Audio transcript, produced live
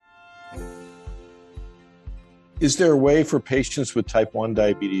Is there a way for patients with type 1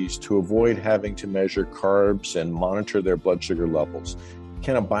 diabetes to avoid having to measure carbs and monitor their blood sugar levels?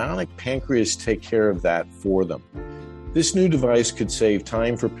 Can a bionic pancreas take care of that for them? This new device could save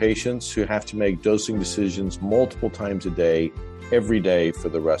time for patients who have to make dosing decisions multiple times a day, every day for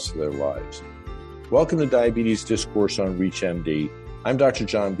the rest of their lives. Welcome to Diabetes Discourse on ReachMD. I'm Dr.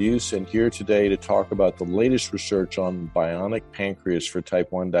 John Buse, and here today to talk about the latest research on bionic pancreas for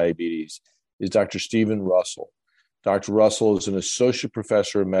type 1 diabetes is Dr. Stephen Russell. Dr. Russell is an associate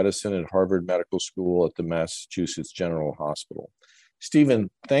professor of medicine at Harvard Medical School at the Massachusetts General Hospital.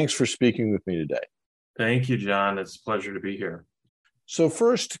 Stephen, thanks for speaking with me today. Thank you, John. It's a pleasure to be here. So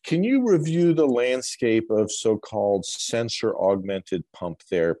first, can you review the landscape of so-called sensor-augmented pump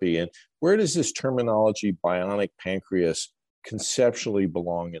therapy, and where does this terminology bionic pancreas conceptually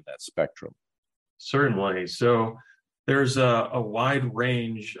belong in that spectrum? Certainly. So there's a wide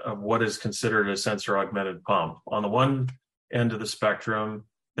range of what is considered a sensor-augmented pump. On the one end of the spectrum,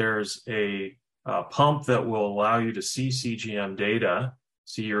 there's a pump that will allow you to see CGM data,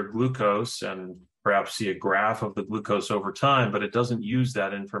 see your glucose, and perhaps see a graph of the glucose over time, but it doesn't use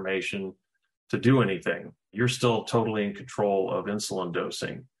that information to do anything. You're still totally in control of insulin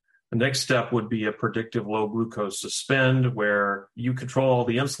dosing. The next step would be a predictive low glucose suspend, where you control all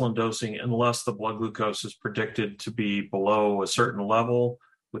the insulin dosing unless the blood glucose is predicted to be below a certain level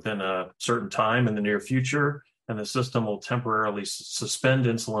within a certain time in the near future, and the system will temporarily suspend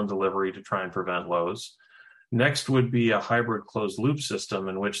insulin delivery to try and prevent lows. Next would be a hybrid closed loop system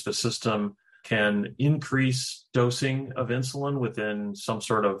in which the system can increase dosing of insulin within some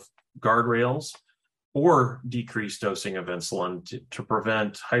sort of guardrails, or decrease dosing of insulin to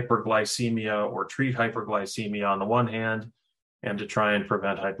prevent hyperglycemia or treat hyperglycemia on the one hand, and to try and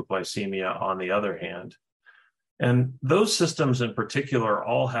prevent hypoglycemia on the other hand. And those systems in particular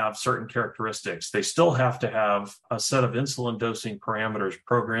all have certain characteristics. They still have to have a set of insulin dosing parameters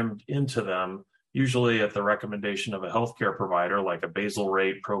programmed into them, usually at the recommendation of a healthcare provider, like a basal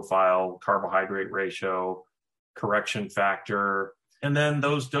rate profile, carbohydrate ratio, correction factor. And then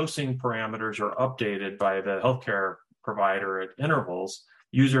those dosing parameters are updated by the healthcare provider at intervals.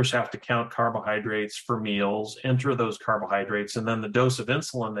 Users have to count carbohydrates for meals, enter those carbohydrates, and then the dose of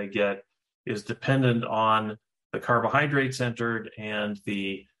insulin they get is dependent on the carbohydrates entered and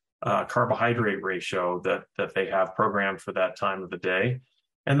the carbohydrate ratio that they have programmed for that time of the day.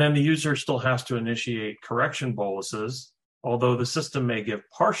 And then the user still has to initiate correction boluses, although the system may give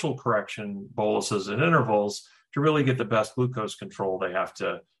partial correction boluses at intervals. To really get the best glucose control, they have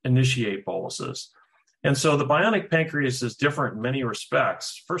to initiate boluses. And so the bionic pancreas is different in many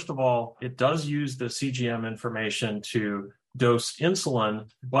respects. First of all, it does use the CGM information to dose insulin,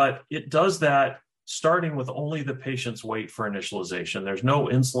 but it does that starting with only the patient's weight for initialization. There's no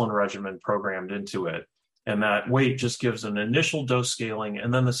insulin regimen programmed into it. And that weight just gives an initial dose scaling,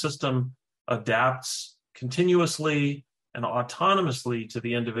 and then the system adapts continuously and autonomously to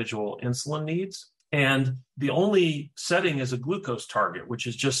the individual insulin needs. And the only setting is a glucose target, which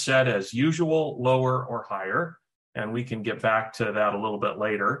is just set as usual, lower, or higher. And we can get back to that a little bit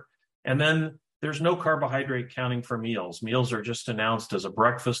later. And then there's no carbohydrate counting for meals. Meals are just announced as a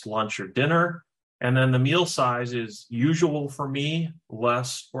breakfast, lunch, or dinner. And then the meal size is usual for me,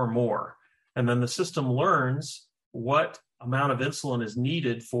 less, or more. And then the system learns what amount of insulin is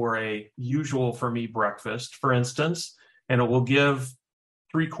needed for a usual for me breakfast, for instance, and it will give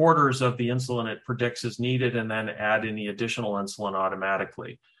 3/4 of the insulin it predicts is needed and then add any additional insulin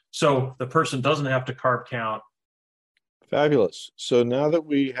automatically. So the person doesn't have to carb count. Fabulous. So now that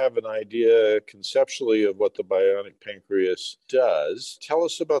we have an idea conceptually of what the bionic pancreas does, tell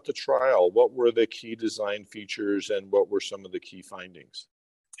us about the trial. What were the key design features and what were some of the key findings?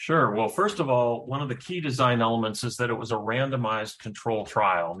 Sure. Well, first of all, one of the key design elements is that it was a randomized control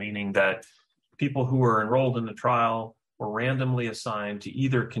trial, meaning that people who were enrolled in the trial were randomly assigned to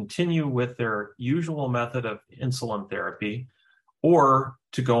either continue with their usual method of insulin therapy or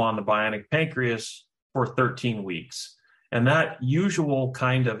to go on the bionic pancreas for 13 weeks. And that usual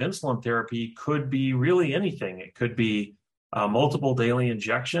kind of insulin therapy could be really anything. It could be multiple daily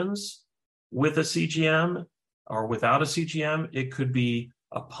injections with a CGM or without a CGM. It could be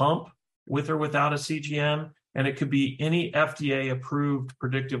a pump with or without a CGM. And it could be any FDA-approved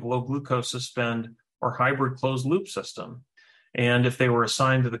predictive low glucose suspend or hybrid closed loop system. And if they were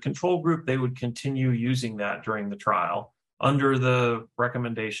assigned to the control group, they would continue using that during the trial under the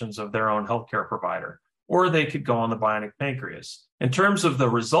recommendations of their own healthcare provider, or they could go on the bionic pancreas. In terms of the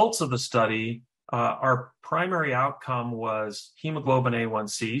results of the study, our primary outcome was hemoglobin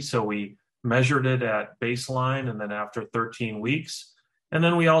A1C. So we measured it at baseline and then after 13 weeks. And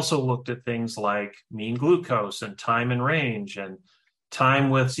then we also looked at things like mean glucose and time in range and time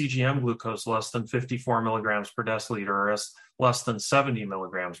with CGM glucose less than 54 milligrams per deciliter or less than 70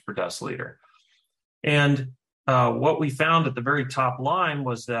 milligrams per deciliter. And what we found at the very top line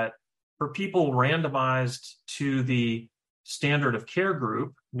was that for people randomized to the standard of care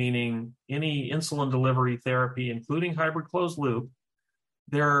group, meaning any insulin delivery therapy, including hybrid closed loop,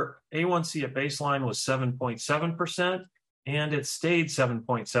 their A1C at baseline was 7.7%, and it stayed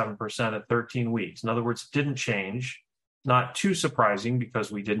 7.7% at 13 weeks. In other words, it didn't change. Not too surprising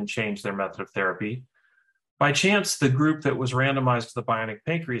because we didn't change their method of therapy. By chance, the group that was randomized to the bionic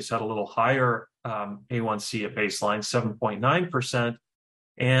pancreas had a little higher A1C at baseline, 7.9%,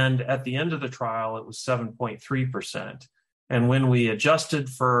 and at the end of the trial, it was 7.3%. And when we adjusted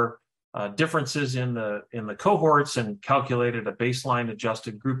for differences in the cohorts and calculated a baseline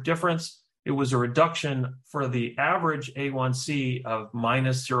adjusted group difference, it was a reduction for the average A1C of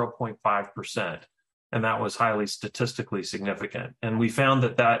minus 0.5%. And that was highly statistically significant. And we found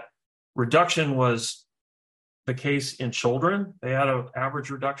that reduction was the case in children. They had an average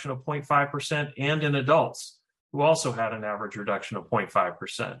reduction of 0.5%, and in adults who also had an average reduction of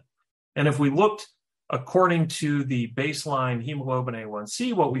 0.5%. And if we looked according to the baseline hemoglobin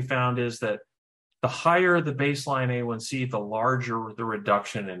A1C, what we found is that the higher the baseline A1C, the larger the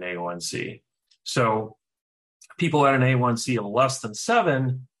reduction in A1C. So people at an A1C of less than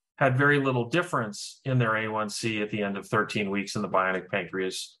 7 had very little difference in their A1C at the end of 13 weeks in the bionic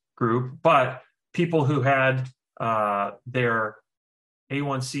pancreas group, but people who had their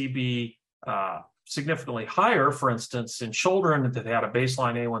A1C be significantly higher, for instance, in children that had a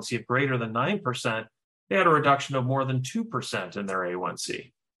baseline A1C of greater than 9%, they had a reduction of more than 2% in their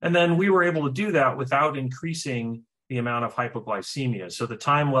A1C. And then we were able to do that without increasing the amount of hypoglycemia. So the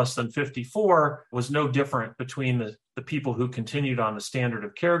time less than 54 was no different between the people who continued on the standard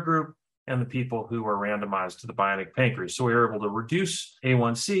of care group and the people who were randomized to the bionic pancreas. So we were able to reduce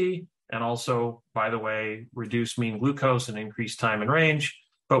A1C and also, by the way, reduce mean glucose and increase time in range,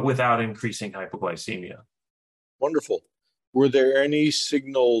 but without increasing hypoglycemia. Wonderful. Were there any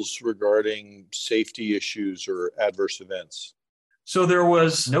signals regarding safety issues or adverse events? So there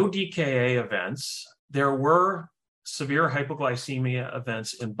was no DKA events. There were severe hypoglycemia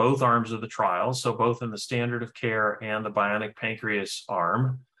events in both arms of the trial, so both in the standard of care and the bionic pancreas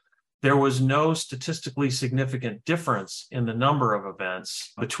arm. There was no statistically significant difference in the number of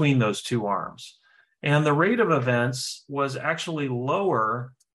events between those two arms. And the rate of events was actually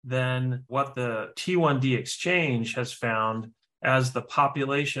lower than what the T1D exchange has found as the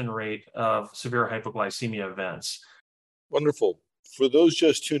population rate of severe hypoglycemia events. Wonderful. For those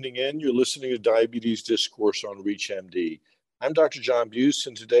just tuning in, you're listening to Diabetes Discourse on ReachMD. I'm Dr. John Buse,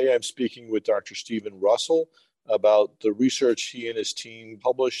 and today I'm speaking with Dr. Stephen Russell about the research he and his team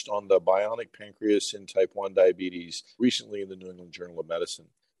published on the bionic pancreas in type 1 diabetes recently in the New England Journal of Medicine.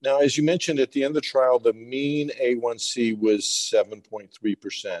 Now, as you mentioned, at the end of the trial, the mean A1C was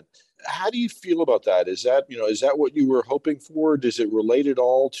 7.3%. How do you feel about that? Is that what you were hoping for? Does it relate at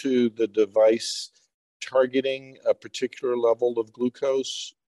all to the device targeting a particular level of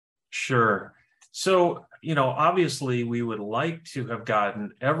glucose? Sure. So, obviously we would like to have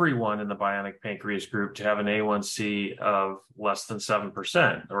gotten everyone in the bionic pancreas group to have an A1C of less than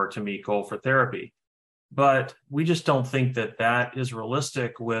 7% or to meet goal for therapy. But we just don't think that is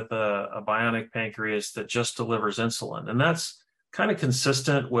realistic with a bionic pancreas that just delivers insulin. And that's kind of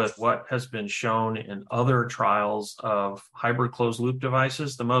consistent with what has been shown in other trials of hybrid closed loop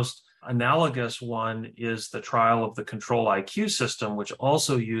devices. The most analogous one is the trial of the Control-IQ system, which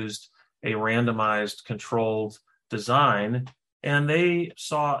also used a randomized controlled design. And they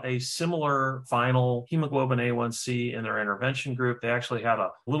saw a similar final hemoglobin A1C in their intervention group. They actually had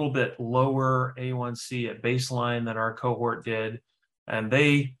a little bit lower A1C at baseline than our cohort did. And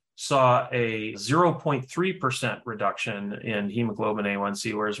they saw a 0.3% reduction in hemoglobin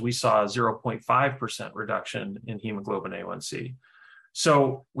A1C, whereas we saw a 0.5% reduction in hemoglobin A1C.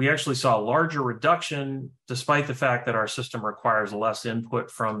 So we actually saw a larger reduction, despite the fact that our system requires less input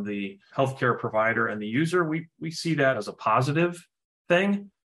from the healthcare provider and the user. We see that as a positive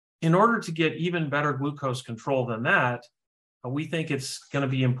thing. In order to get even better glucose control than that, we think it's going to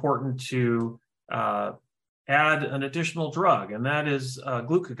be important to add an additional drug, and that is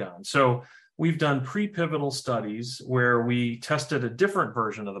glucagon. So we've done pre-pivotal studies where we tested a different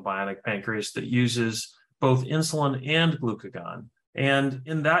version of the bionic pancreas that uses both insulin and glucagon. And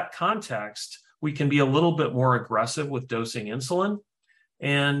in that context, we can be a little bit more aggressive with dosing insulin.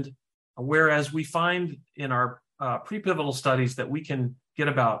 And whereas we find in our pre-pivotal studies that we can get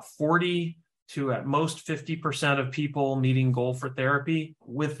about 40 to at most 50% of people meeting goal for therapy.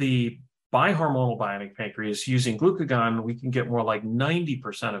 With the bihormonal bionic pancreas using glucagon, we can get more like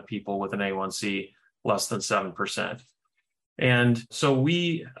 90% of people with an A1C less than 7%. And so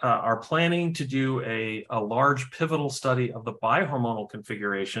we are planning to do a large pivotal study of the bihormonal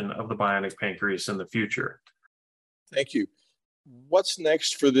configuration of the bionic pancreas in the future. Thank you. What's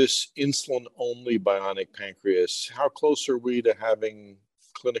next for this insulin-only bionic pancreas? How close are we to having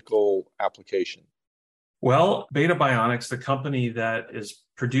clinical application? Well, Beta Bionics, the company that is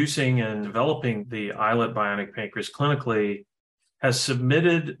producing and developing the iLet bionic pancreas clinically, has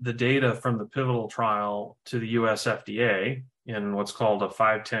submitted the data from the pivotal trial to the US FDA in what's called a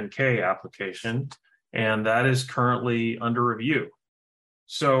 510(k) application, and that is currently under review.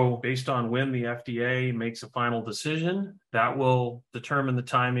 So based on when the FDA makes a final decision, that will determine the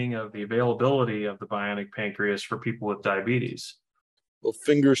timing of the availability of the bionic pancreas for people with diabetes. Well,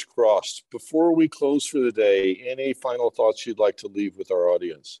 fingers crossed. Before we close for the day, any final thoughts you'd like to leave with our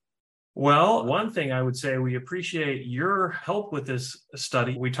audience? Well, one thing I would say, we appreciate your help with this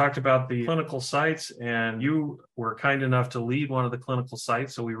study. We talked about the clinical sites, and you were kind enough to lead one of the clinical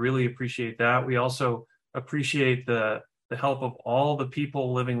sites, so we really appreciate that. We also appreciate the help of all the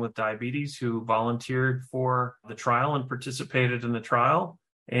people living with diabetes who volunteered for the trial and participated in the trial.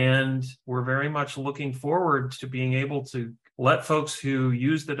 And we're very much looking forward to being able to let folks who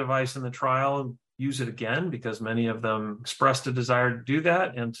use the device in the trial use it again, because many of them expressed a desire to do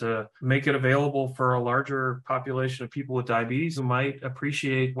that, and to make it available for a larger population of people with diabetes who might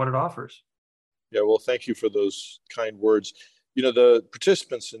appreciate what it offers. Yeah, well, thank you for those kind words. You know, the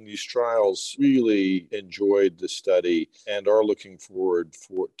participants in these trials really enjoyed the study and are looking forward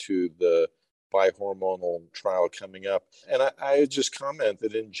to the bihormonal trial coming up. And I just comment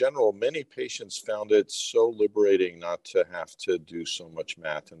that in general, many patients found it so liberating not to have to do so much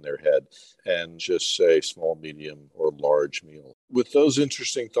math in their head and just say small, medium, or large meal. With those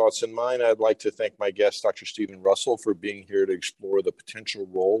interesting thoughts in mind, I'd like to thank my guest, Dr. Stephen Russell, for being here to explore the potential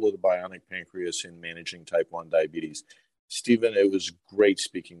role of the bionic pancreas in managing type 1 diabetes. Stephen, it was great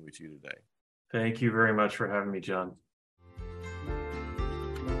speaking with you today. Thank you very much for having me, John.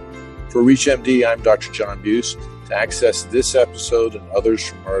 For ReachMD, I'm Dr. John Buse. To access this episode and others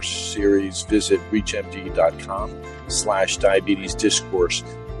from our series, visit reachmd.com/diabetes discourse,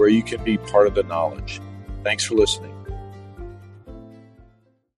 where you can be part of the knowledge. Thanks for listening.